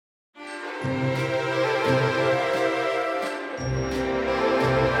What's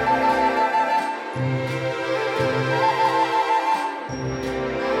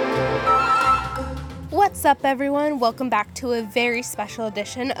up, everyone? Welcome back to a very special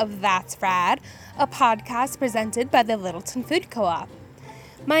edition of That's Rad, a podcast presented by the Littleton Food Co-op.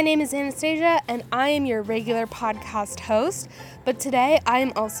 My name is Anastasia, and I am your regular podcast host, but today I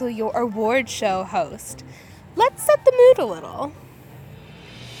am also your award show host. Let's set the mood a little.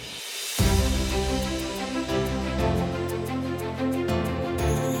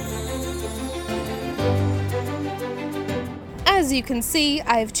 As you can see,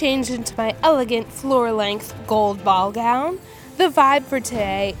 I've changed into my elegant floor-length gold ball gown. The vibe for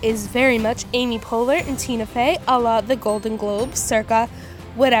today is very much Amy Poehler and Tina Fey a la the Golden Globes circa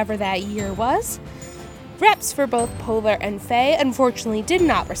whatever that year was. Reps for both Poehler and Fey unfortunately did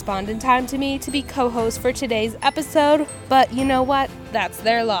not respond in time to me to be co-host for today's episode, but you know what? That's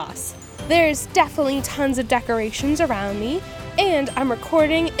their loss. There's definitely tons of decorations around me, and I'm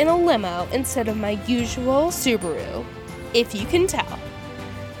recording in a limo instead of my usual Subaru, if you can tell.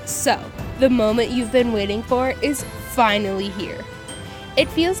 So, the moment you've been waiting for is finally here. It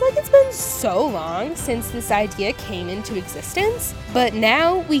feels like it's been so long since this idea came into existence, but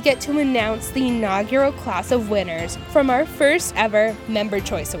now we get to announce the inaugural class of winners from our first ever Member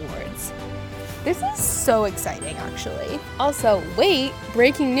Choice Awards. This is so exciting, actually. Also, wait,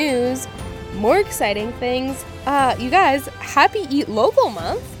 breaking news, more exciting things. You guys, happy Eat Local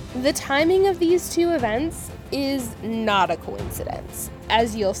Month! The timing of these two events is not a coincidence,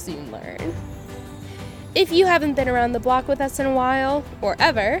 as you'll soon learn. If you haven't been around the block with us in a while, or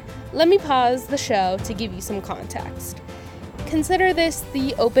ever, let me pause the show to give you some context. Consider this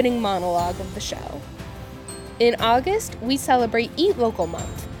the opening monologue of the show. In August, we celebrate Eat Local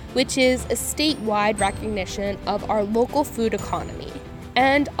Month, which is a statewide recognition of our local food economy,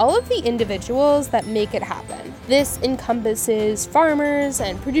 and all of the individuals that make it happen. This encompasses farmers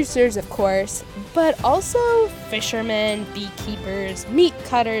and producers, of course, but also fishermen, beekeepers, meat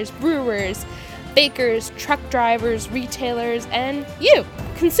cutters, brewers, bakers, truck drivers, retailers, and you,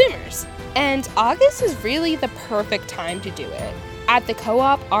 consumers. And August is really the perfect time to do it. At the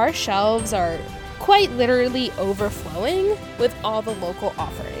co-op, our shelves are quite literally overflowing with all the local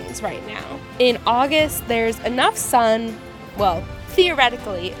offerings right now. In August, there's enough sun, well,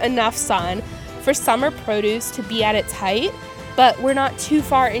 theoretically enough sun, for summer produce to be at its height, but we're not too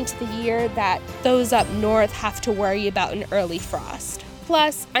far into the year that those up north have to worry about an early frost.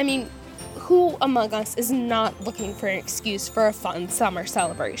 Plus, who among us is not looking for an excuse for a fun summer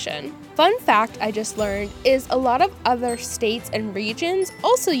celebration? Fun fact I just learned is a lot of other states and regions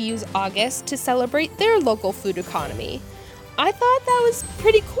also use August to celebrate their local food economy. I thought that was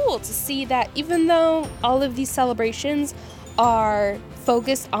pretty cool to see that even though all of these celebrations are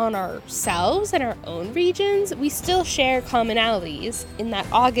focused on ourselves and our own regions, we still share commonalities in that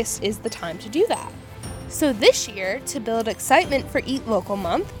August is the time to do that. So this year, to build excitement for Eat Local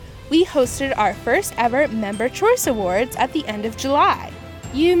Month, we hosted our first ever Member Choice Awards at the end of July.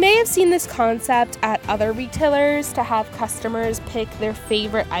 You may have seen this concept at other retailers to have customers pick their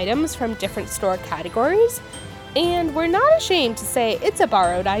favorite items from different store categories, and we're not ashamed to say it's a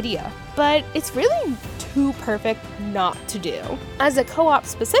borrowed idea, but it's really too perfect not to do. As a co-op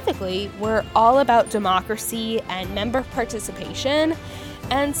specifically, we're all about democracy and member participation,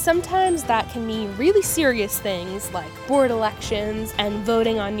 and sometimes that can mean really serious things like board elections and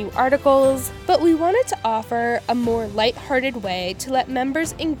voting on new articles, but we wanted to offer a more lighthearted way to let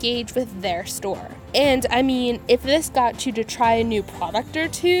members engage with their store. And if this got you to try a new product or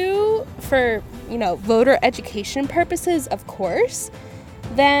two for, voter education purposes, of course,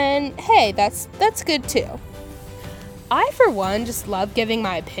 then hey, that's good too. I, for one, just love giving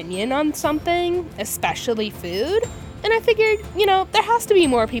my opinion on something, especially food. And I figured, there has to be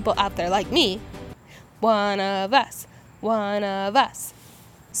more people out there like me. One of us.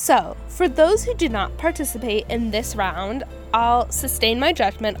 So, for those who did not participate in this round, I'll sustain my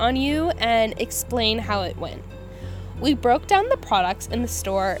judgment on you and explain how it went. We broke down the products in the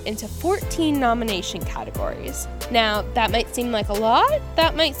store into 14 nomination categories. Now, that might seem like a lot,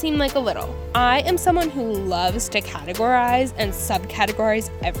 that might seem like a little. I am someone who loves to categorize and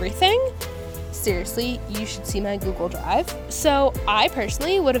subcategorize everything. Seriously, you should see my Google Drive. So I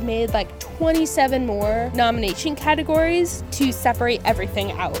personally would have made 27 more nomination categories to separate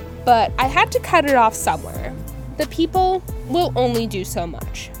everything out. But I had to cut it off somewhere. The people will only do so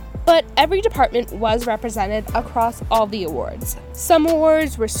much. But every department was represented across all the awards. Some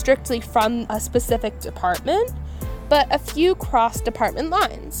awards were strictly from a specific department, but a few crossed department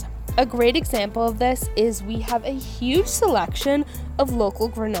lines. A great example of this is we have a huge selection of local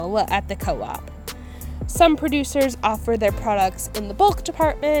granola at the co-op. Some producers offer their products in the bulk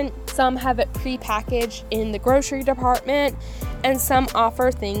department, some have it pre-packaged in the grocery department, and some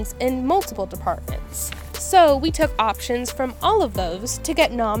offer things in multiple departments. So we took options from all of those to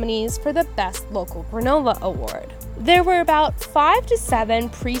get nominees for the Best Local Granola Award. There were about 5 to 7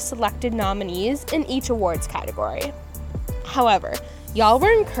 pre-selected nominees in each awards category. However, y'all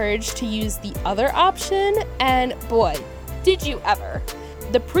were encouraged to use the other option, and boy, did you ever.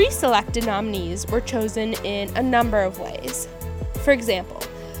 The pre-selected nominees were chosen in a number of ways. For example,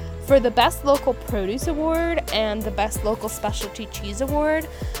 for the Best Local Produce Award and the Best Local Specialty Cheese Award,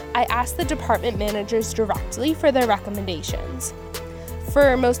 I asked the department managers directly for their recommendations.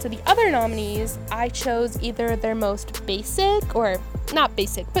 For most of the other nominees, I chose either their most basic, or not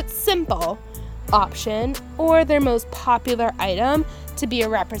basic, but simple option, or their most popular item to be a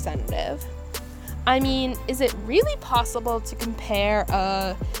representative. I mean, is it really possible to compare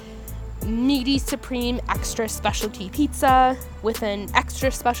a meaty supreme extra specialty pizza with an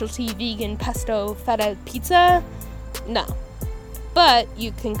extra specialty vegan pesto feta pizza? No. But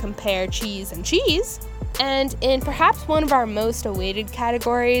you can compare cheese and cheese. And in perhaps one of our most awaited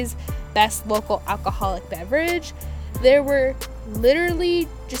categories, Best Local Alcoholic Beverage, there were literally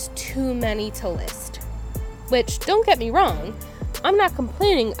just too many to list. Which, don't get me wrong, I'm not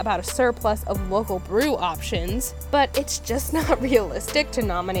complaining about a surplus of local brew options, but it's just not realistic to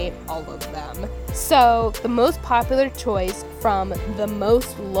nominate all of them. So, the most popular choice from the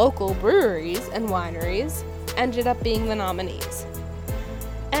most local breweries and wineries ended up being the nominees.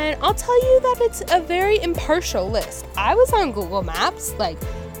 And I'll tell you that it's a very impartial list. I was on Google Maps,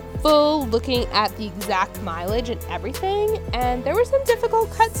 full looking at the exact mileage and everything, and there were some difficult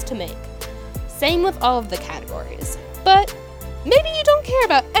cuts to make. Same with all of the categories. But maybe you don't care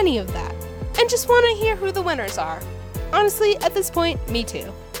about any of that and just want to hear who the winners are. Honestly, at this point, me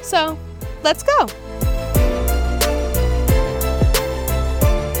too. So, let's go!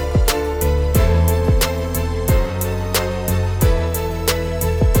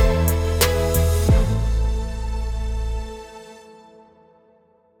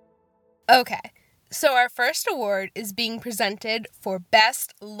 Okay, so our first award is being presented for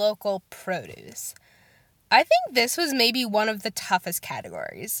Best Local Produce. I think this was maybe one of the toughest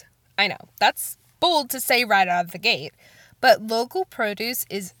categories. I know, that's bold to say right out of the gate, but local produce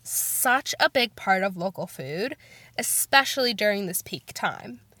is such a big part of local food, especially during this peak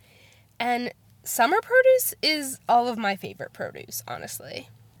time. And summer produce is all of my favorite produce, honestly.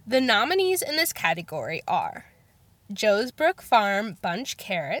 The nominees in this category are Joe's Brook Farm Bunch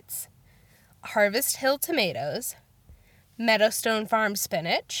Carrots, Harvest Hill Tomatoes, Meadowstone Farm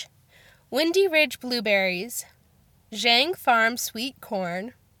Spinach, Windy Ridge Blueberries, Zhang Farm Sweet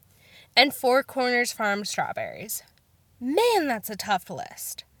Corn, and Four Corners Farm Strawberries. Man, that's a tough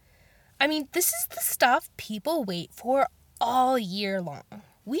list. I mean, this is the stuff people wait for all year long.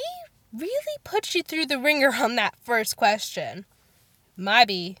 We really put you through the ringer on that first question. Might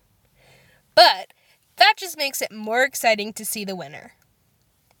be. But that just makes it more exciting to see the winner.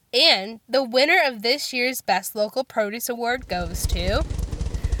 And the winner of this year's Best Local Produce Award goes to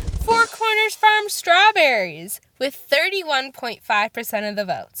Four Corners Farm Strawberries with 31.5% of the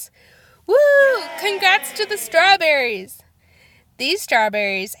votes. Woo! Congrats to the strawberries! These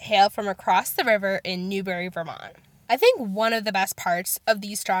strawberries hail from across the river in Newbury, Vermont. I think one of the best parts of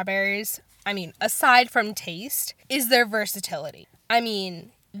these strawberries, aside from taste, is their versatility.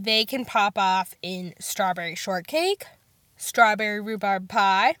 They can pop off in strawberry shortcake, strawberry rhubarb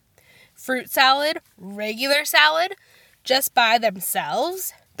pie, fruit salad, regular salad, just by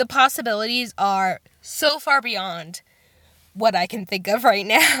themselves. The possibilities are so far beyond what I can think of right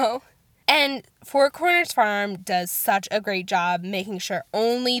now. And Four Corners Farm does such a great job making sure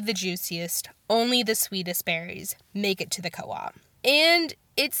only the juiciest, only the sweetest berries make it to the co-op. And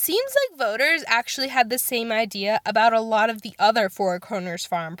it seems like voters actually had the same idea about a lot of the other Four Corners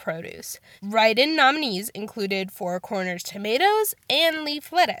Farm produce. Write-in nominees included Four Corners tomatoes and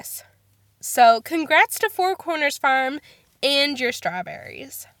leaf lettuce. So congrats to Four Corners Farm and your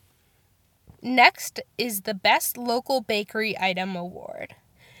strawberries. Next is the Best Local Bakery Item Award.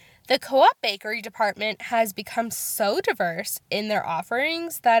 The co-op bakery department has become so diverse in their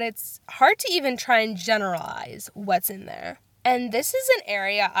offerings that it's hard to even try and generalize what's in there. And this is an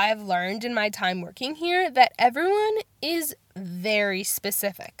area I've learned in my time working here that everyone is very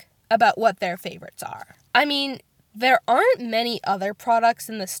specific about what their favorites are. There aren't many other products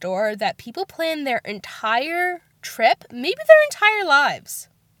in the store that people plan their entire trip, maybe their entire lives,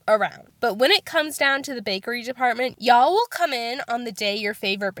 around. But when it comes down to the bakery department, y'all will come in on the day your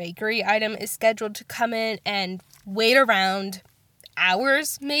favorite bakery item is scheduled to come in and wait around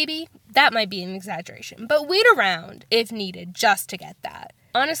hours, maybe. That might be an exaggeration, but wait around if needed just to get that.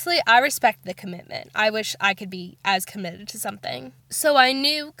 Honestly, I respect the commitment. I wish I could be as committed to something. So I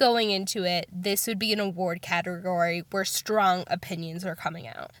knew going into it, this would be an award category where strong opinions were coming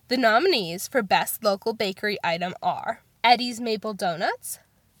out. The nominees for Best Local Bakery Item are Eddie's Maple Donuts,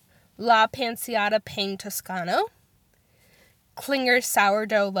 La Panciata Pan Toscano, Klinger's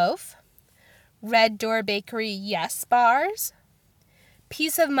Sourdough Loaf, Red Door Bakery Yes Bars,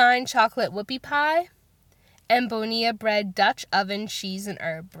 Peace of Mind Chocolate Whoopie Pie, and Bonilla Bread Dutch Oven Cheese and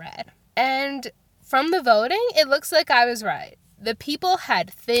Herb Bread. And from the voting, it looks like I was right. The people had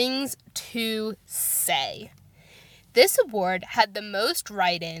things to say. This award had the most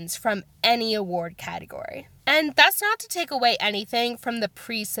write-ins from any award category. And that's not to take away anything from the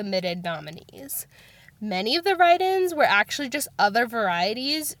pre-submitted nominees. Many of the write-ins were actually just other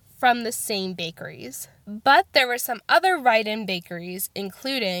varieties from the same bakeries. But there were some other write-in bakeries,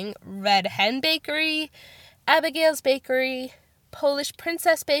 including Red Hen Bakery, Abigail's Bakery, Polish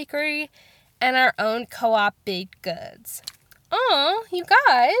Princess Bakery, and our own Co-op Baked Goods. Aw, you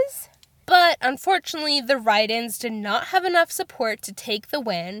guys! But unfortunately, the write-ins did not have enough support to take the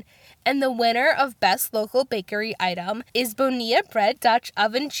win, and the winner of Best Local Bakery Item is Bonilla Bread Dutch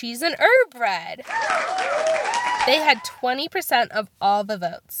Oven Cheese and Herb Bread. They had 20% of all the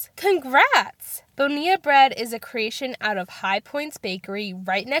votes. Congrats! Bonilla Bread is a creation out of High Points Bakery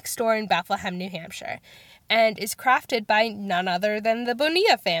right next door in Bethlehem, New Hampshire, and is crafted by none other than the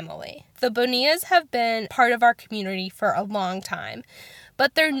Bonilla family. The Bonillas have been part of our community for a long time,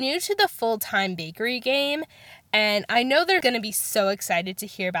 but they're new to the full-time bakery game, and I know they're going to be so excited to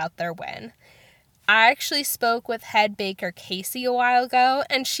hear about their win. I actually spoke with head baker Casey a while ago,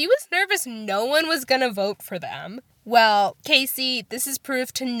 and she was nervous no one was going to vote for them. Well, Casey, this is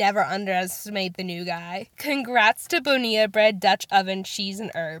proof to never underestimate the new guy. Congrats to Bonilla Bread Dutch Oven Cheese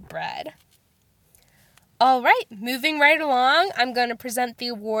and Herb Bread. All right, moving right along, I'm going to present the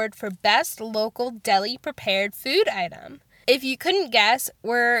award for Best Local Deli Prepared Food Item. If you couldn't guess,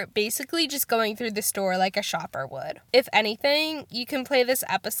 we're basically just going through the store like a shopper would. If anything, you can play this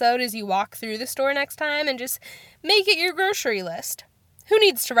episode as you walk through the store next time and just make it your grocery list. Who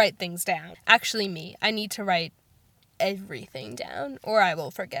needs to write things down? Actually, me. I need to write everything down or I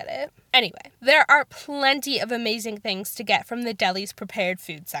will forget it. Anyway, there are plenty of amazing things to get from the deli's prepared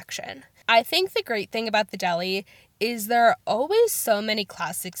food section. I think the great thing about the deli is there are always so many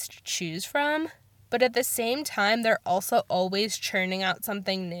classics to choose from, but at the same time, they're also always churning out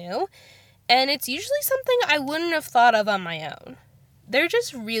something new, and it's usually something I wouldn't have thought of on my own. They're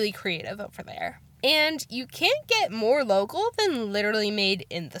just really creative over there. And you can't get more local than literally made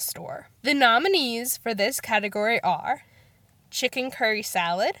in the store. The nominees for this category are Chicken Curry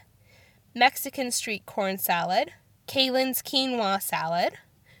Salad, Mexican Street Corn Salad, Kaylin's Quinoa Salad,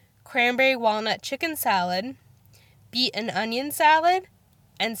 Cranberry Walnut Chicken Salad, Beet and Onion Salad,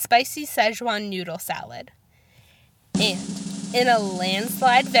 and Spicy Szechuan Noodle Salad. And in a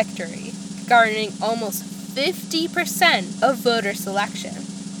landslide victory, garnering almost 50% of voter selection,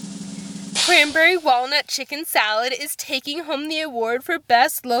 Cranberry Walnut Chicken Salad is taking home the award for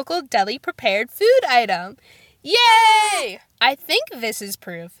Best Local Deli Prepared Food Item. Yay! I think this is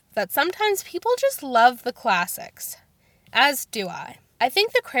proof that sometimes people just love the classics. As do I. I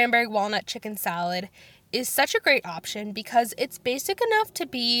think the Cranberry Walnut Chicken Salad is such a great option because it's basic enough to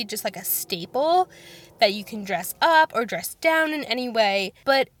be just like a staple that you can dress up or dress down in any way,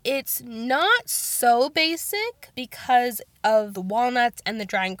 but it's not so basic because of the walnuts and the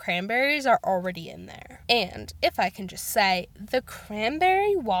dried cranberries are already in there. And if I can just say, the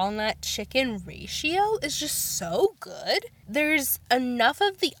cranberry walnut chicken ratio is just so good. There's enough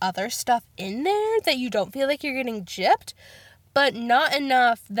of the other stuff in there that you don't feel like you're getting gypped, but not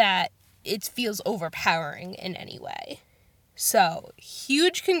enough that it feels overpowering in any way. So,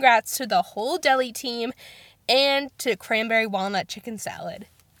 huge congrats to the whole deli team and to Cranberry Walnut Chicken Salad.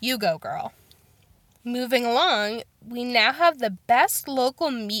 You go, girl. Moving along, we now have the Best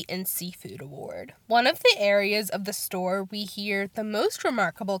Local Meat and Seafood Award. One of the areas of the store we hear the most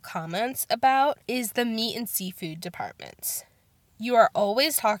remarkable comments about is the meat and seafood departments. You are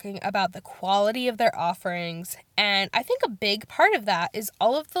always talking about the quality of their offerings, and I think a big part of that is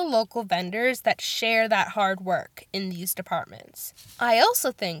all of the local vendors that share that hard work in these departments. I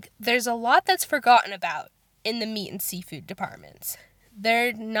also think there's a lot that's forgotten about in the meat and seafood departments.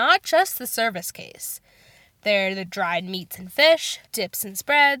 They're not just the service case. They're the dried meats and fish, dips and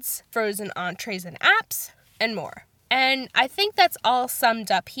spreads, frozen entrees and apps, and more. And I think that's all summed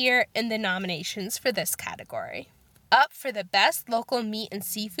up here in the nominations for this category. Up for the Best Local Meat and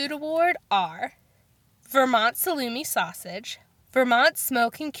Seafood Award are Vermont Salumi Sausage, Vermont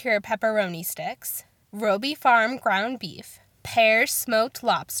Smoke and Cure Pepperoni Sticks, Roby Farm Ground Beef, Pear's Smoked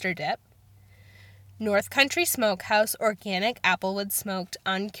Lobster Dip, North Country Smokehouse Organic Applewood Smoked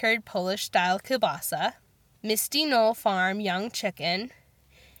Uncured Polish-Style Kielbasa, Misty Knoll Farm Young Chicken,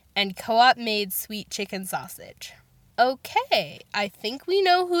 and Co-op Made Sweet Chicken Sausage. Okay, I think we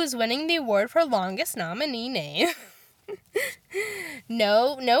know who is winning the award for longest nominee name.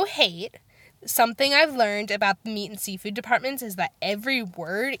 No hate. Something I've learned about the meat and seafood departments is that every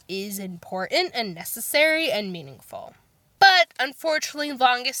word is important and necessary and meaningful. But unfortunately,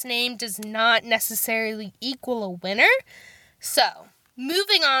 longest name does not necessarily equal a winner. So,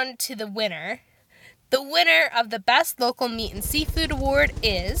 moving on to the winner. The winner of the Best Local Meat and Seafood Award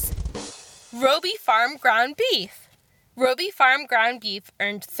is Roby Farm Ground Beef. Roby Farm Ground Beef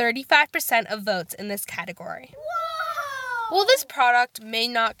earned 35% of votes in this category. Whoa! While this product may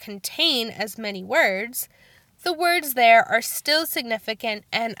not contain as many words, the words there are still significant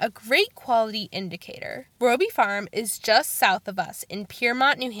and a great quality indicator. Roby Farm is just south of us in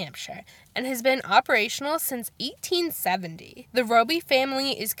Piermont, New Hampshire, and has been operational since 1870. The Roby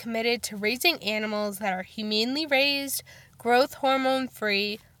family is committed to raising animals that are humanely raised, growth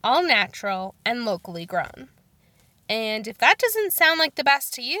hormone-free, all natural, and locally grown. And if that doesn't sound like the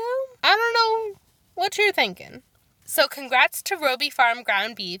best to you, I don't know what you're thinking. So congrats to Roby Farm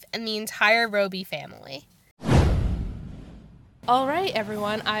Ground Beef and the entire Roby family. All right,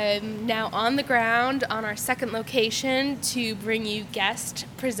 everyone, I'm now on the ground on our second location to bring you guest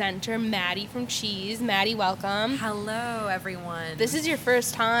presenter Maddie from Cheese. Maddie, welcome. Hello, everyone. This is your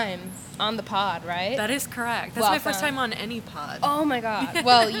first time on the pod, right? That is correct. That's my first time on any pod. Oh my God.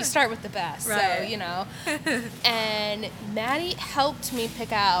 Well, you start with the best, right. So, you know. And Maddie helped me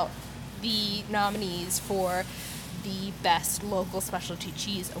pick out the nominees for the Best Local Specialty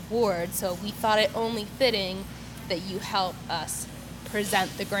Cheese Award, so we thought it only fitting that you help us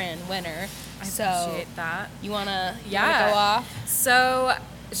present the grand winner. I appreciate that. You wanna go off? So,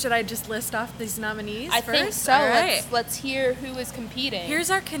 should I just list off these nominees I first? think so. All right. Let's hear who is competing. Here's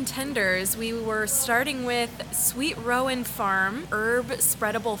our contenders. We were starting with Sweet Rowan Farm Herb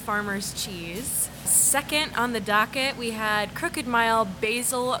Spreadable Farmer's Cheese. Second on the docket, we had Crooked Mile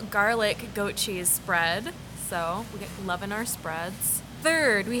Basil Garlic Goat Cheese Spread. So, we get loving our spreads.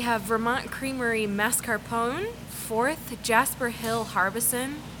 Third, we have Vermont Creamery Mascarpone. Fourth, Jasper Hill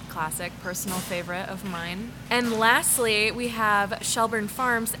Harbison. Classic, personal favorite of mine. And lastly, we have Shelburne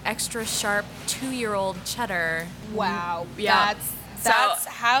Farms Extra Sharp 2-year-old Cheddar. Wow. Yeah. That's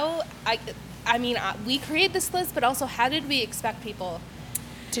how I mean, we created this list, but also how did we expect people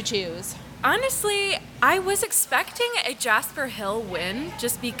to choose? Honestly, I was expecting a Jasper Hill win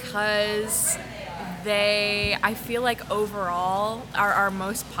just because I feel like overall are our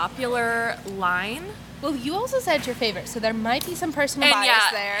most popular line. Well, you also said your favorite, so there might be some personal bias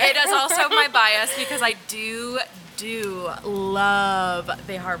there. It is also my bias because I do love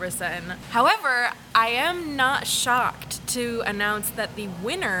the Harbison. However, I am not shocked to announce that the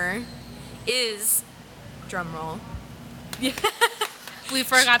winner is, drumroll. We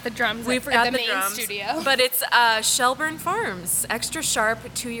forgot the drums at the main drums, studio. But it's Shelburne Farms Extra Sharp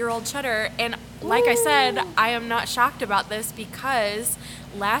 2-year-old Cheddar. And like I said, I am not shocked about this because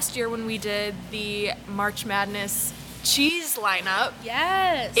last year when we did the March Madness cheese lineup,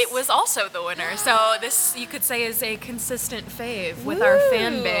 yes, it was also the winner. So this, you could say, is a consistent fave with our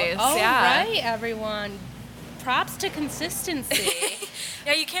fan base. All right, everyone. Props to consistency.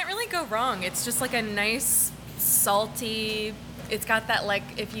 Yeah, you can't really go wrong. It's just like a nice, salty... It's got that, like,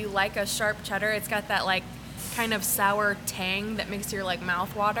 if you like a sharp cheddar, it's got that, like, kind of sour tang that makes your, like,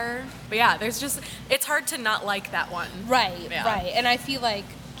 mouth water. But yeah, it's hard to not like that one. Right. And I feel like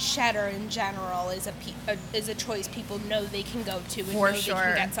cheddar in general is a choice people know they can go to and For know sure. they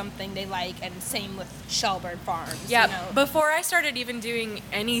can get something they like, and same with Shelburne Farms. Yeah, you know? Before I started even doing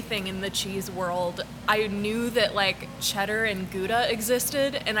anything in the cheese world, I knew that, like, cheddar and Gouda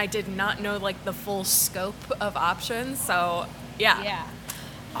existed, and I did not know, like, the full scope of options, so... Yeah.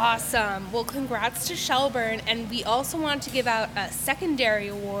 Awesome. Well, congrats to Shelburne. And we also want to give out a secondary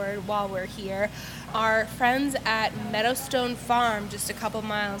award while we're here. Our friends at Meadowstone Farm, just a couple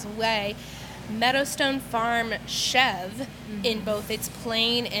miles away, Meadowstone Farm Chev, in both its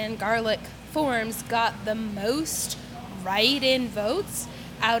plain and garlic forms, got the most write-in votes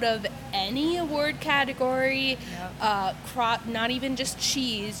out of any award category, not even just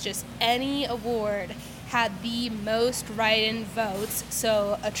cheese, just any award had the most write-in votes,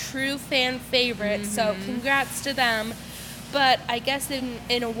 so a true fan favorite, so congrats to them. But I guess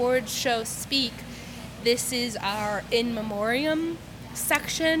in awards show speak, this is our in memoriam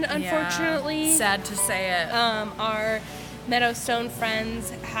section, unfortunately. Yeah, sad to say it. Our Meadowstone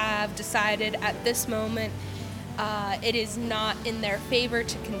friends have decided at this moment it is not in their favor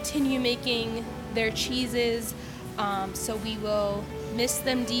to continue making their cheeses, so we will miss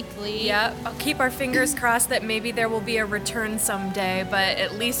them deeply. Yeah, I'll keep our fingers crossed that maybe there will be a return someday, but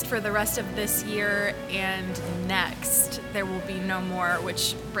at least for the rest of this year and next, there will be no more,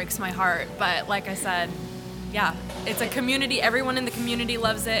 which breaks my heart. But like I said, yeah, it's a community. Everyone in the community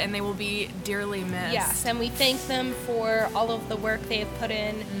loves it, and they will be dearly missed. Yes, and we thank them for all of the work they have put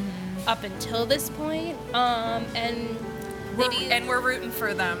in up until this point. And we're rooting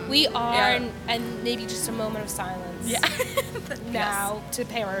for them. We are, and maybe just a moment of silence. Yeah. Now to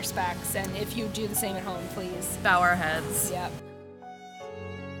pay our respects, and if you do the same at home, please bow our heads. Yep.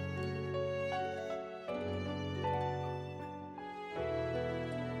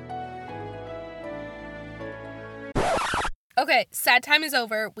 Okay, sad time is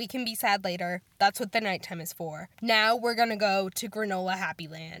over. We can be sad later. That's what the nighttime is for. Now we're gonna go to Granola Happy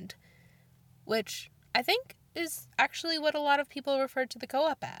Land, which I think is actually what a lot of people refer to the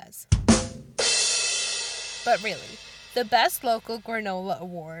co-op as. But really, the Best Local Granola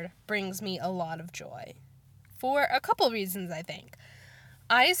Award brings me a lot of joy. For a couple reasons, I think.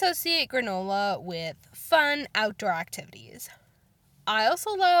 I associate granola with fun outdoor activities. I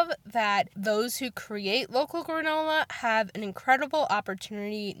also love that those who create local granola have an incredible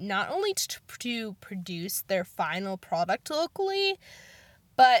opportunity not only to produce their final product locally,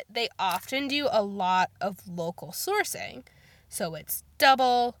 but they often do a lot of local sourcing. So it's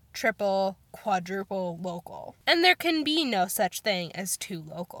double, triple, quadruple local. And there can be no such thing as too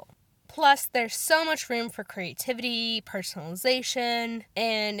local. Plus, there's so much room for creativity, personalization,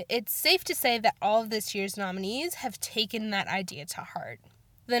 and it's safe to say that all of this year's nominees have taken that idea to heart.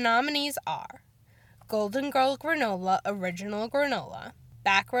 The nominees are Golden Girl Granola Original Granola,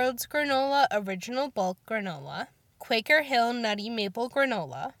 Backroads Granola Original Bulk Granola, Quaker Hill Nutty Maple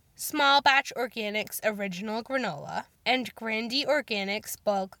Granola, Small Batch Organics Original Granola, and Grandy Organics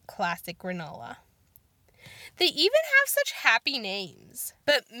Bulk Classic Granola. They even have such happy names,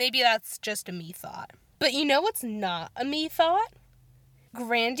 but maybe that's just a me thought. But you know what's not a me thought?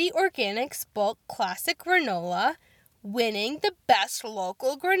 Grandy Organics Bulk Classic Granola winning the Best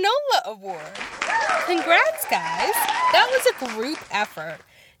Local Granola Award. Congrats, guys! That was a group effort.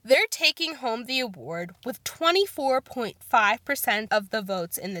 They're taking home the award with 24.5% of the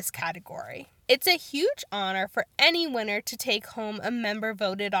votes in this category. It's a huge honor for any winner to take home a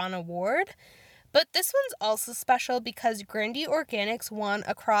member-voted-on award, but this one's also special because Grandy Organics won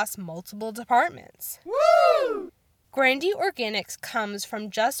across multiple departments. Woo! Grandy Organics comes from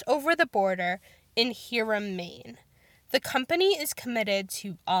just over the border in Hiram, Maine. The company is committed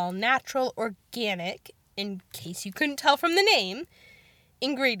to all-natural, organic, in case you couldn't tell from the name,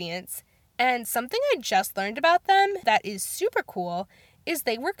 ingredients, and something I just learned about them that is super cool is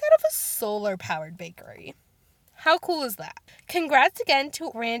they work out of a solar-powered bakery. How cool is that? Congrats again to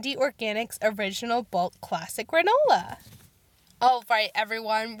Grandy Organics Original Bulk Classic Granola. All right,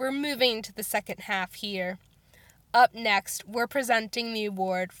 everyone, we're moving to the second half here. Up next, we're presenting the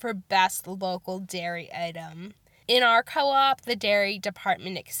award for Best Local Dairy Item. In our co-op, the dairy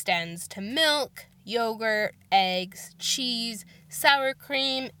department extends to milk, yogurt, eggs, cheese, sour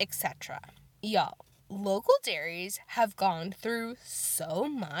cream, etc. Y'all, local dairies have gone through so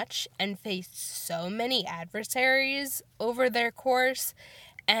much and faced so many adversaries over their course,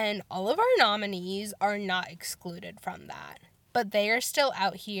 and all of our nominees are not excluded from that. But they are still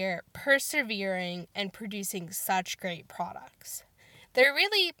out here persevering and producing such great products. They're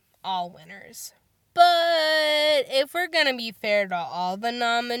really all winners. But if we're going to be fair to all the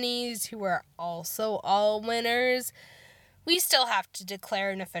nominees who are also all winners, we still have to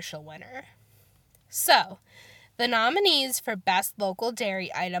declare an official winner. So, the nominees for Best Local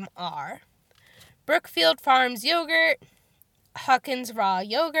Dairy Item are Brookfield Farms Yogurt, Huckins Raw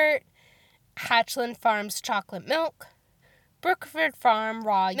Yogurt, Hatchland Farms Chocolate Milk, Brookford Farm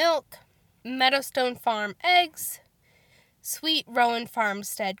Raw Milk, Meadowstone Farm Eggs, Sweet Rowan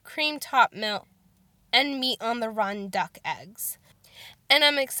Farmstead Cream Top Milk, and Meat on the Run Duck Eggs. And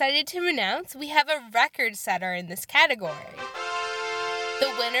I'm excited to announce we have a record setter in this category.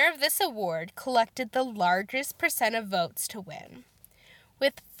 The winner of this award collected the largest percent of votes to win.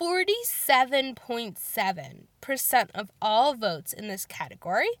 With 47.7% of all votes in this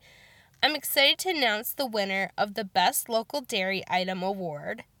category, I'm excited to announce the winner of the Best Local Dairy Item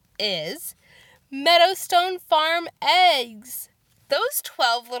Award is Meadowstone Farm eggs. Those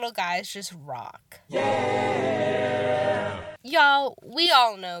 12 little guys just rock. Yeah! Y'all, we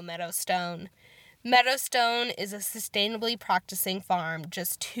all know Meadowstone. Meadowstone is a sustainably practicing farm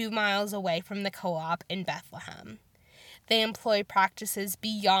just 2 miles away from the co-op in Bethlehem. They employ practices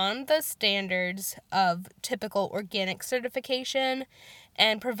beyond the standards of typical organic certification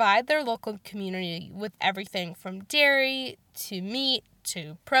and provide their local community with everything from dairy to meat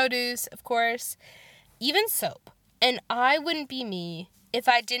to produce, of course, even soap. And I wouldn't be me if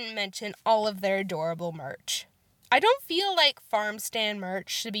I didn't mention all of their adorable merch. I don't feel like farm stand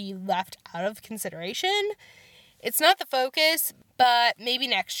merch should be left out of consideration. It's not the focus, but maybe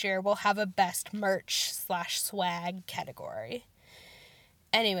next year we'll have a best merch/swag category.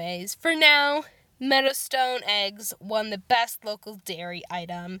 Anyways, for now, Meadowstone Eggs won the best local dairy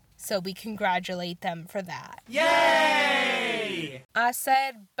item, so we congratulate them for that. Yay! I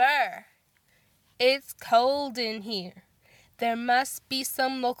said, "Brr, it's cold in here. There must be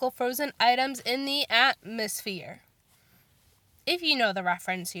some local frozen items in the atmosphere." If you know the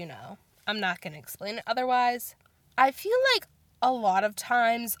reference, you know. I'm not going to explain it otherwise. I feel like a lot of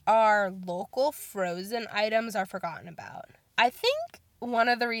times our local frozen items are forgotten about. I think one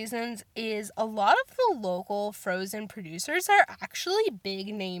of the reasons is a lot of the local frozen producers are actually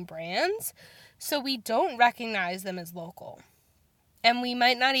big name brands, so we don't recognize them as local. And we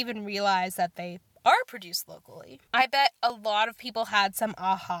might not even realize that they are produced locally. I bet a lot of people had some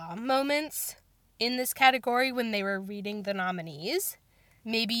aha moments in this category when they were reading the nominees.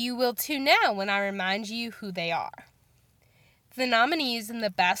 Maybe you will too now when I remind you who they are. The nominees in the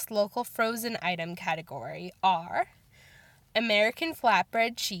best local frozen item category are American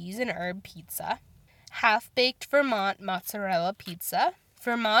flatbread cheese and herb pizza, half-baked Vermont mozzarella pizza,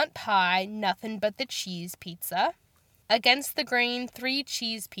 Vermont pie nothing but the cheese pizza, Against the Grain 3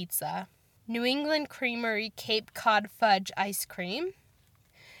 cheese pizza, New England Creamery Cape Cod fudge ice cream,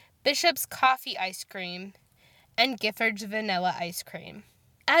 Bishop's coffee ice cream, and Gifford's vanilla ice cream.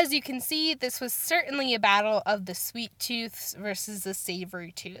 As you can see, this was certainly a battle of the sweet tooths versus the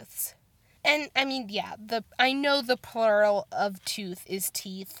savory tooths. And I mean, yeah, I know the plural of tooth is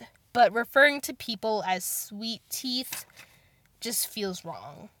teeth, but referring to people as sweet teeth just feels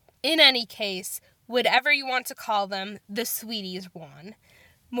wrong. In any case, whatever you want to call them, the sweeties won.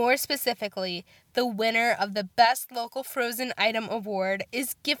 More specifically, the winner of the Best Local Frozen Item Award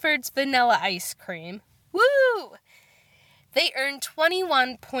is Gifford's Vanilla Ice Cream. Woo! They earned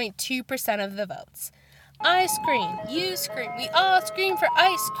 21.2% of the votes. I scream, you scream, we all scream for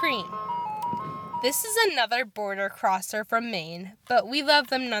ice cream. This is another border crosser from Maine, but we love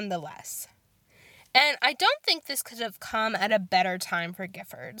them nonetheless. And I don't think this could have come at a better time for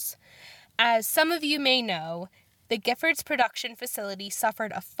Giffords. As some of you may know, the Giffords production facility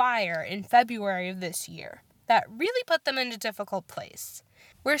suffered a fire in February of this year that really put them in a difficult place.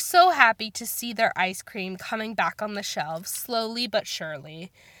 We're so happy to see their ice cream coming back on the shelves slowly but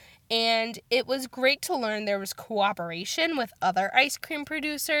surely, and it was great to learn there was cooperation with other ice cream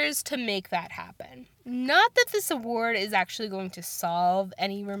producers to make that happen. Not that this award is actually going to solve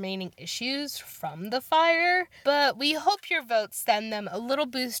any remaining issues from the fire, but we hope your votes send them a little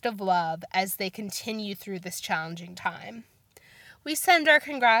boost of love as they continue through this challenging time. We send our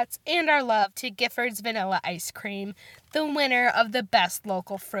congrats and our love to Gifford's Vanilla Ice Cream, the winner of the Best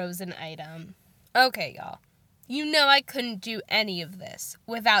Local Frozen Item. Okay, y'all. You know I couldn't do any of this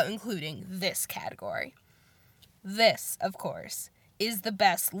without including this category. This, of course, is the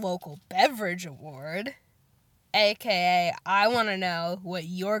Best Local Beverage Award. AKA, I want to know what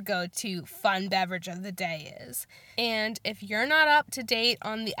your go-to fun beverage of the day is. And if you're not up to date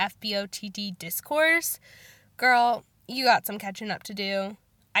on the FBOTD discourse, girl, you got some catching up to do.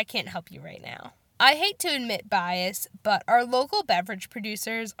 I can't help you right now. I hate to admit bias, but our local beverage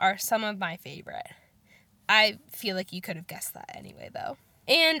producers are some of my favorite. I feel like you could have guessed that anyway, though.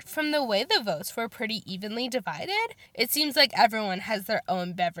 And from the way the votes were pretty evenly divided, it seems like everyone has their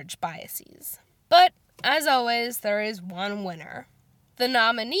own beverage biases. But, as always, there is one winner. The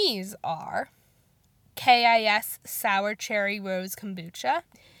nominees are KIS Sour Cherry Rose Kombucha,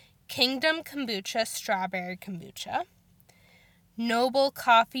 Kingdom Kombucha Strawberry Kombucha, Noble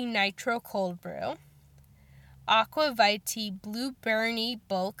Coffee Nitro Cold Brew, Aqua Vitae Blueberry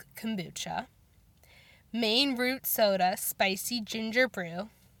Bulk Kombucha, Maine Root Soda Spicy Ginger Brew,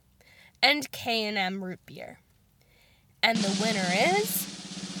 and K&M Root Beer. And the winner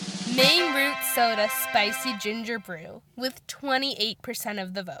is Maine Root Soda Spicy Ginger Brew with 28%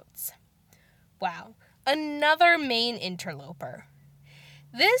 of the votes. Wow, another Maine interloper.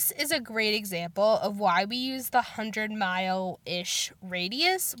 This is a great example of why we use the 100-mile-ish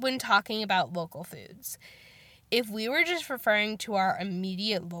radius when talking about local foods. If we were just referring to our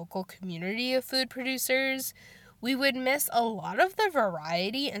immediate local community of food producers, we would miss a lot of the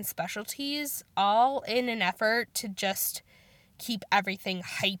variety and specialties, all in an effort to just keep everything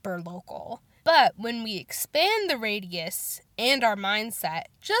hyper-local. But when we expand the radius and our mindset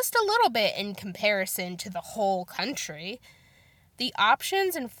just a little bit in comparison to the whole country, the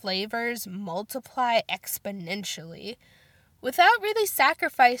options and flavors multiply exponentially without really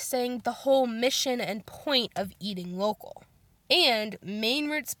sacrificing the whole mission and point of eating local. And Maine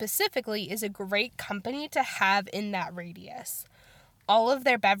Root specifically is a great company to have in that radius. All of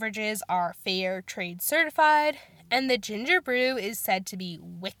their beverages are fair trade certified, and the ginger brew is said to be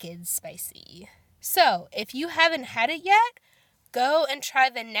wicked spicy. So, if you haven't had it yet, go and try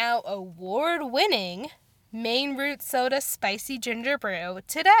the now award-winning Maine Root Soda Spicy Ginger Brew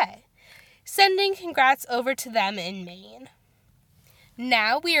today. Sending congrats over to them in Maine.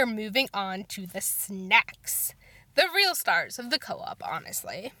 Now we are moving on to the snacks. The real stars of the co-op,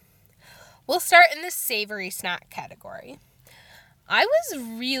 honestly. We'll start in the savory snack category. I was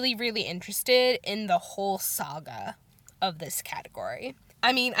really interested in the whole saga of this category.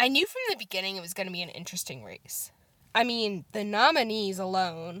 I knew from the beginning it was going to be an interesting race. The nominees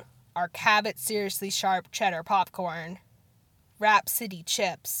alone are Cabot Seriously Sharp Cheddar Popcorn, Rhapsody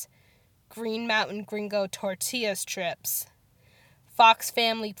Chips, Green Mountain Gringo Tortilla Strips, Fox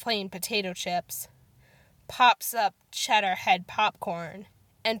Family Plain Potato Chips, Pops Up Cheddar Head Popcorn,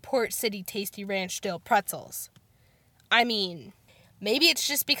 and Port City Tasty Ranch Dill Pretzels. Maybe it's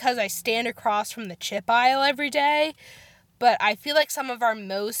just because I stand across from the chip aisle every day, but I feel like some of our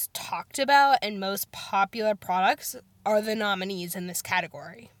most talked about and most popular products are the nominees in this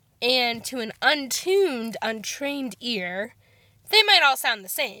category. And to an untrained ear, they might all sound the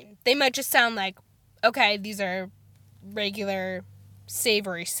same. They might just sound like, okay, these are regular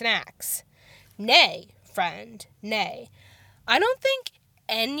savory snacks. Nay, friend, nay. I don't think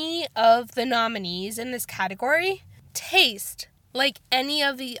any of the nominees in this category taste like any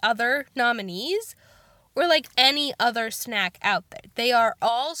of the other nominees or like any other snack out there. They are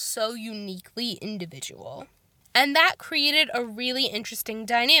all so uniquely individual. And that created a really interesting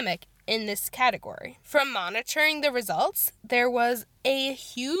dynamic in this category. From monitoring the results, there was a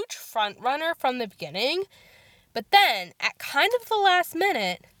huge front runner from the beginning, but then at kind of the last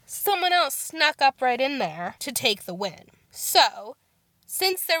minute, someone else snuck up right in there to take the win. So,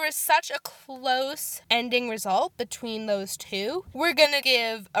 since there was such a close ending result between those two, we're going to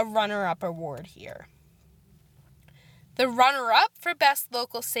give a runner-up award here. The runner-up for Best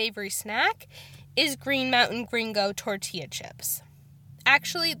Local Savory Snack is Green Mountain Gringo Tortilla Chips.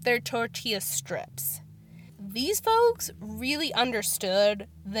 Actually, they're tortilla strips. These folks really understood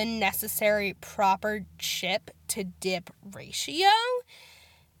the necessary proper chip to dip ratio,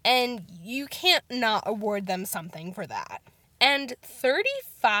 and you can't not award them something for that. And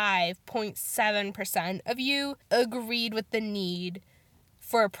 35.7% of you agreed with the need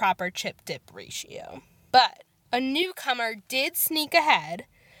for a proper chip dip ratio. But a newcomer did sneak ahead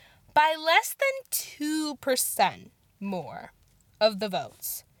by less than 2% more of the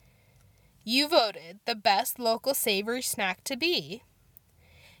votes. You voted the best local savory snack to be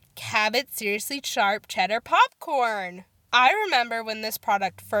Cabot Seriously Sharp Cheddar Popcorn. I remember when this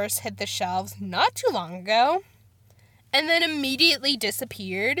product first hit the shelves not too long ago, and then immediately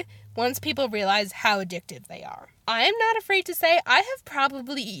disappeared once people realized how addictive they are. I am not afraid to say I have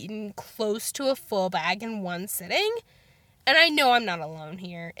probably eaten close to a full bag in one sitting, and I know I'm not alone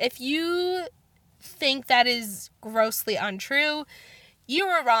here. If you think that is grossly untrue, you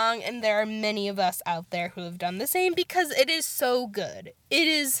are wrong, and there are many of us out there who have done the same because it is so good. It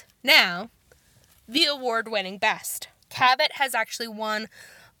is now the award-winning best. Cabot has actually won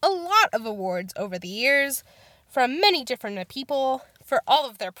a lot of awards over the years from many different people for all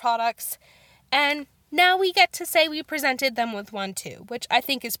of their products, and now we get to say we presented them with one too, which I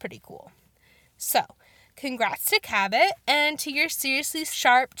think is pretty cool. So, congrats to Cabot and to your Seriously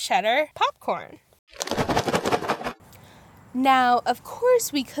Sharp Cheddar Popcorn. Now, of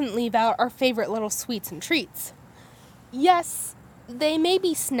course, we couldn't leave out our favorite little sweets and treats. Yes, they may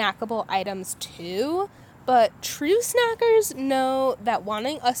be snackable items too, but true snackers know that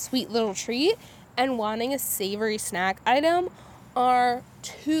wanting a sweet little treat and wanting a savory snack item are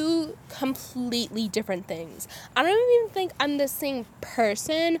two completely different things. I don't even think I'm the same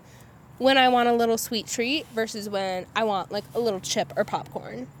person when I want a little sweet treat versus when I want like a little chip or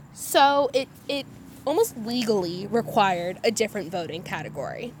popcorn. So it almost legally required a different voting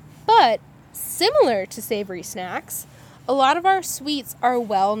category. But similar to savory snacks, a lot of our sweets are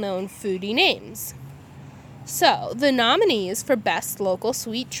well-known foodie names. So, the nominees for Best Local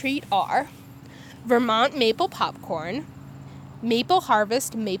Sweet Treat are Vermont Maple Popcorn, Maple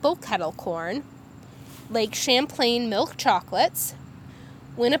Harvest Maple Kettle Corn, Lake Champlain Milk Chocolates,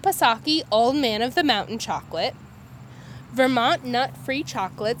 Winnipesaukee Old Man of the Mountain Chocolate, Vermont Nut-Free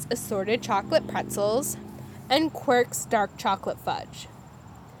Chocolates Assorted Chocolate Pretzels, and Quirk's Dark Chocolate Fudge.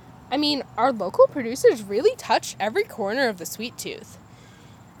 I mean, our local producers really touch every corner of the sweet tooth,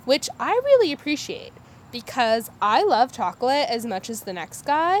 which I really appreciate because I love chocolate as much as the next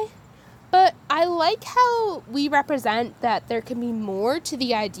guy, but I like how we represent that there can be more to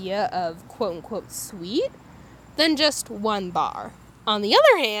the idea of quote-unquote sweet than just one bar. On the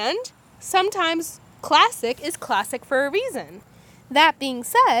other hand, sometimes classic is classic for a reason. That being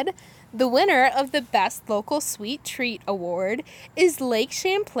said, the winner of the Best Local Sweet Treat Award is Lake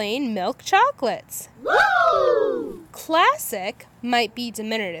Champlain Milk Chocolates. Woo! Classic might be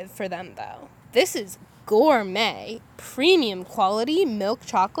diminutive for them, though. This is gourmet, premium quality milk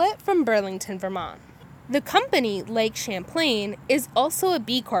chocolate from Burlington, Vermont. The company, Lake Champlain, is also a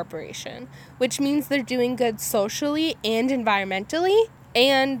B Corporation, which means they're doing good socially and environmentally,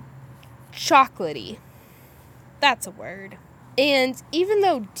 and chocolatey. That's a word. And even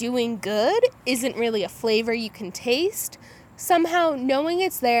though doing good isn't really a flavor you can taste, somehow knowing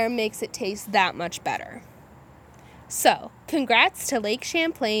it's there makes it taste that much better. So, congrats to Lake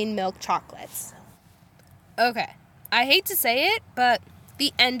Champlain Milk Chocolates. Okay, I hate to say it, but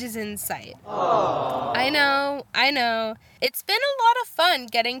the end is in sight. Aww. I know. It's been a lot of fun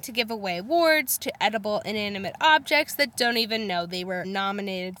getting to give away awards to edible inanimate objects that don't even know they were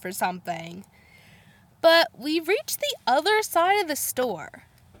nominated for something. But we've reached the other side of the store.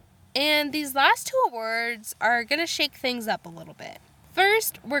 And these last two awards are going to shake things up a little bit.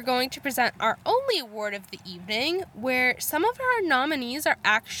 First, we're going to present our only award of the evening, where some of our nominees are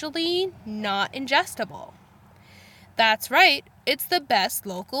actually not ingestible. That's right, it's the Best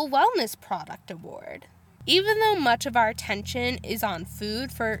Local Wellness Product Award. Even though much of our attention is on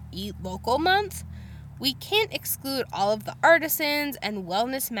food for Eat Local Month, we can't exclude all of the artisans and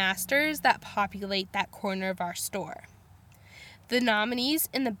wellness masters that populate that corner of our store. The nominees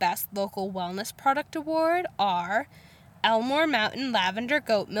in the Best Local Wellness Product Award are Elmore Mountain Lavender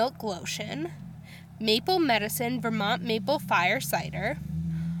Goat Milk Lotion, Maple Medicine Vermont Maple Fire Cider,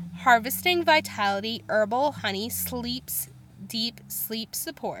 Harvesting Vitality Herbal Honey Sleeps Deep Sleep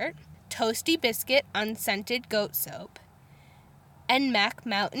Support, Toasty Biscuit Unscented Goat Soap, and Mac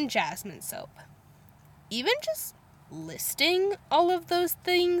Mountain Jasmine Soap. Even just listing all of those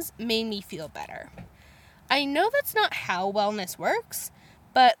things made me feel better. I know that's not how wellness works,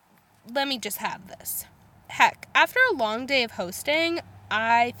 but let me just have this. Heck, after a long day of hosting,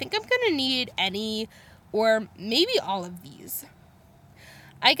 I think I'm going to need any or maybe all of these.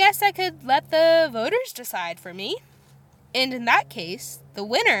 I guess I could let the voters decide for me. And in that case, the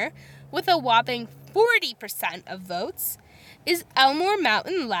winner, with a whopping 40% of votes, is Elmore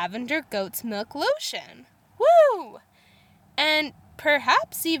Mountain Lavender Goat's Milk Lotion. Woo! And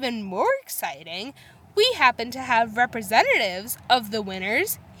perhaps even more exciting, we happen to have representatives of the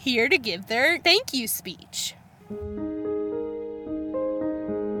winners here to give their thank you speech.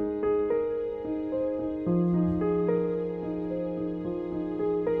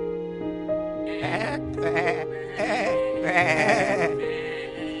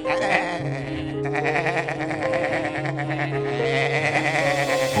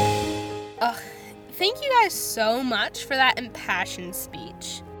 Thank you guys so much for that impassioned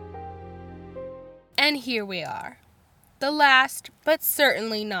speech. And here we are, the last, but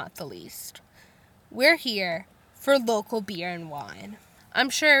certainly not the least. We're here for local beer and wine.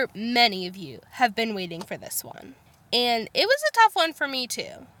 I'm sure many of you have been waiting for this one. And it was a tough one for me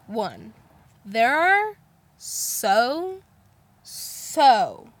too. One, there are so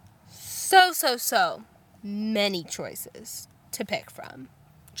many choices to pick from.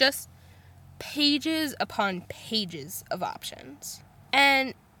 Just pages upon pages of options.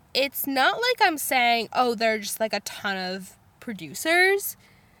 And it's not like I'm saying, oh, there are just like a ton of producers.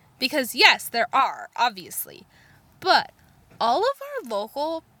 Because yes, there are, obviously. But all of our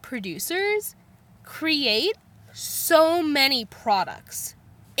local producers create so many products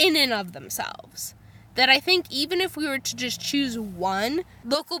in and of themselves that I think even if we were to just choose one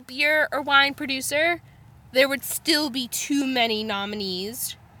local beer or wine producer, there would still be too many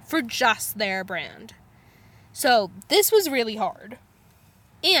nominees for just their brand. So this was really hard.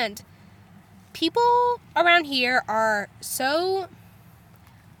 And people around here are so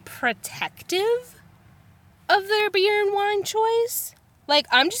protective of their beer and wine choice. Like,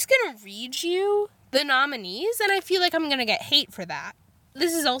 I'm just gonna read you the nominees, and I feel like I'm going to get hate for that.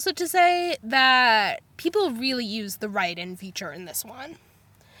 This is also to say that people really used the write-in feature in this one.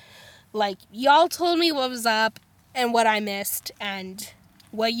 Like, y'all told me what was up and what I missed and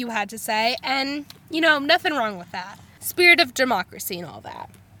what you had to say, and, nothing wrong with that. Spirit of democracy and all that.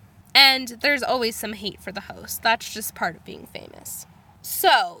 And there's always some hate for the host. That's just part of being famous.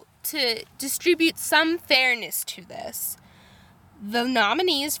 So, to distribute some fairness to this, the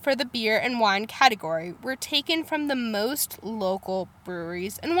nominees for the beer and wine category were taken from the most local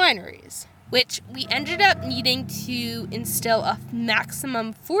breweries and wineries, which we ended up needing to instill a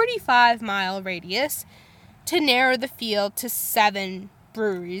maximum 45-mile radius to narrow the field to 7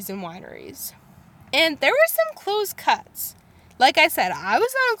 breweries and wineries. And there were some close cuts. Like I said, I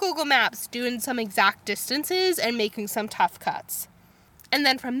was on Google Maps doing some exact distances and making some tough cuts. And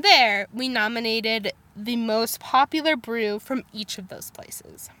then from there, we nominated the most popular brew from each of those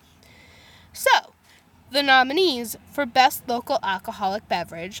places. So, the nominees for Best Local Alcoholic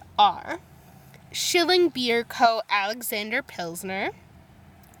Beverage are Schilling Beer Co. Alexander Pilsner,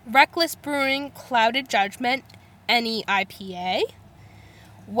 Reckless Brewing Clouded Judgment NE IPA,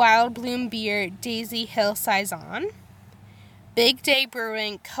 Wild Bloom Beer Daisy Hill Saison, Big Day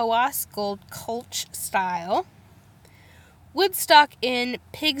Brewing Coas Gold Kolsch Style, Woodstock Inn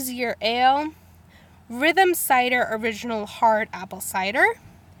Pig's Ear Ale, Rhythm Cider Original Hard Apple Cider,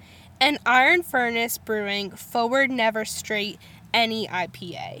 and Iron Furnace Brewing Forward Never Straight NE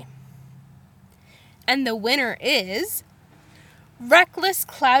IPA. And the winner is Reckless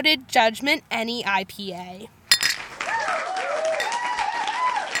Clouded Judgment NE IPA.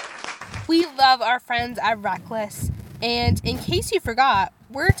 We love our friends at Reckless, and in case you forgot,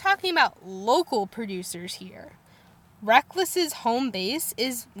 we're talking about local producers here. Reckless's home base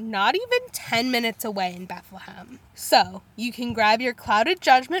is not even 10 minutes away in Bethlehem. So, you can grab your Clouded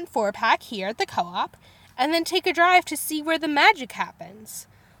Judgment 4-pack here at the co-op, and then take a drive to see where the magic happens.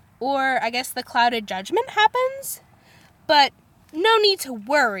 Or, I guess the Clouded Judgment happens? But no need to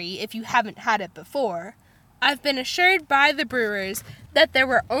worry if you haven't had it before. I've been assured by the brewers that there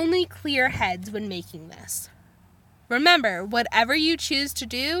were only clear heads when making this. Remember, whatever you choose to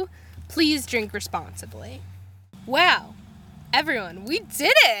do, please drink responsibly. Wow, everyone, we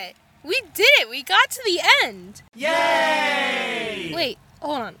did it! We did it! We got to the end! Yay! Wait,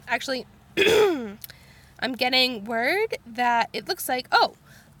 hold on. Actually, I'm getting word that it looks like,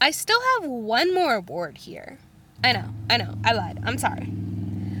 I still have one more award here. I know, I lied. I'm sorry.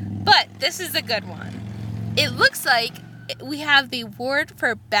 But this is a good one. It looks like we have the award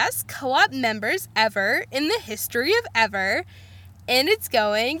for Best Co-op Members Ever in the history of ever, and it's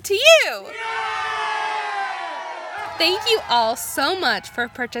going to you! Thank you all so much for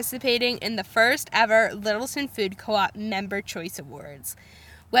participating in the first ever Littleton Food Co-op Member Choice Awards.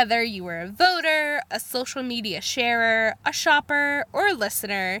 Whether you were a voter, a social media sharer, a shopper, or a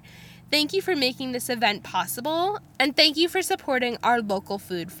listener, thank you for making this event possible, and thank you for supporting our local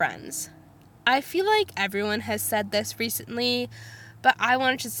food friends. I feel like everyone has said this recently, but I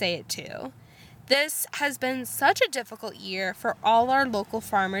wanted to say it too. This has been such a difficult year for all our local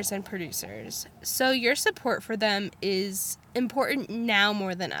farmers and producers, so your support for them is important now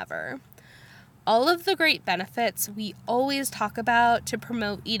more than ever. All of the great benefits we always talk about to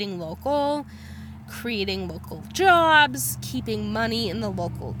promote eating local, creating local jobs, keeping money in the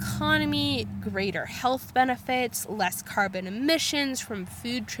local economy, greater health benefits, less carbon emissions from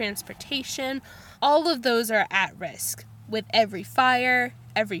food transportation, all of those are at risk with every fire,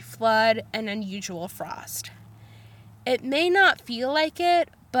 every flood, and unusual frost. It may not feel like it,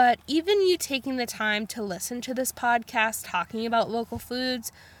 but even you taking the time to listen to this podcast talking about local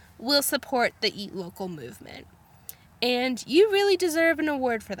foods will support the Eat Local movement. And you really deserve an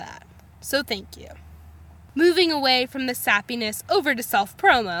award for that. So thank you. Moving away from the sappiness over to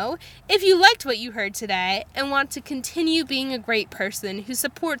self-promo, if you liked what you heard today and want to continue being a great person who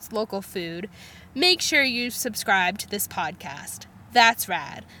supports local food, make sure you subscribe to this podcast. That's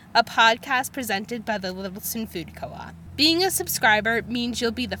Rad, a podcast presented by the Littleton Food Co-op. Being a subscriber means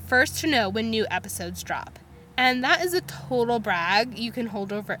you'll be the first to know when new episodes drop. And that is a total brag you can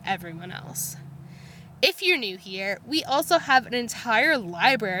hold over everyone else. If you're new here, we also have an entire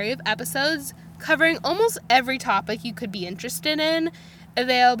library of episodes covering almost every topic you could be interested in,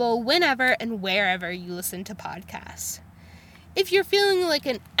 available whenever and wherever you listen to podcasts. If you're feeling like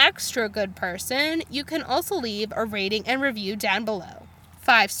an extra good person, you can also leave a rating and review down below.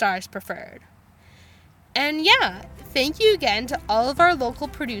 5 stars preferred. And yeah, thank you again to all of our local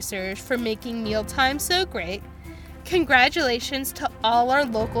producers for making mealtime so great. Congratulations to all our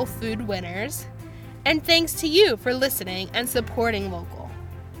local food winners. And thanks to you for listening and supporting local.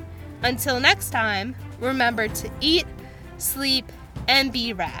 Until next time, remember to eat, sleep, and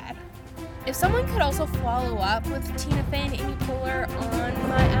be rad. If someone could also follow up with Tina Fey and Amy Poehler on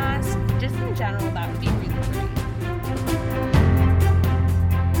my ask, just in general, that would be really great.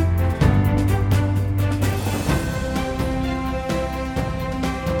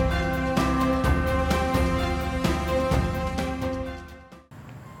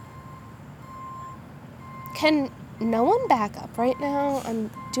 Can no one back up right now? I'm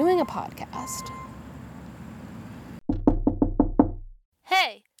doing a podcast.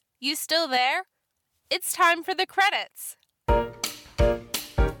 Hey, you still there? It's time for the credits.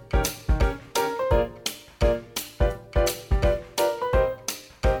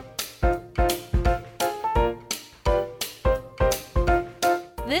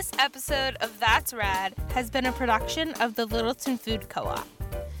 This episode of That's Rad has been a production of the Littleton Food Co-op.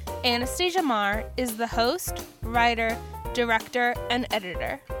 Anastasia Marr is the host, writer, director, and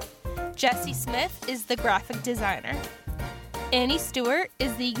editor. Jesse Smith is the graphic designer. Annie Stewart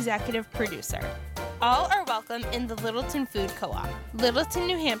is the executive producer. All are welcome in the Littleton Food Co-op, Littleton,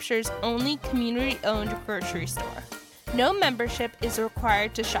 New Hampshire's only community-owned grocery store. No membership is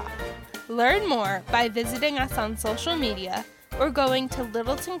required to shop. Learn more by visiting us on social media or going to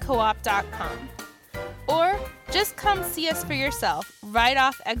littletoncoop.com. Or just come see us for yourself right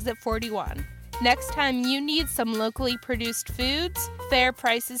off Exit 41. Next time you need some locally produced foods, fair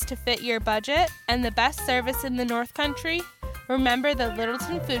prices to fit your budget, and the best service in the North Country, remember the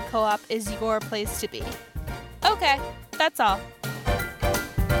Littleton Food Co-op is your place to be. Okay, that's all.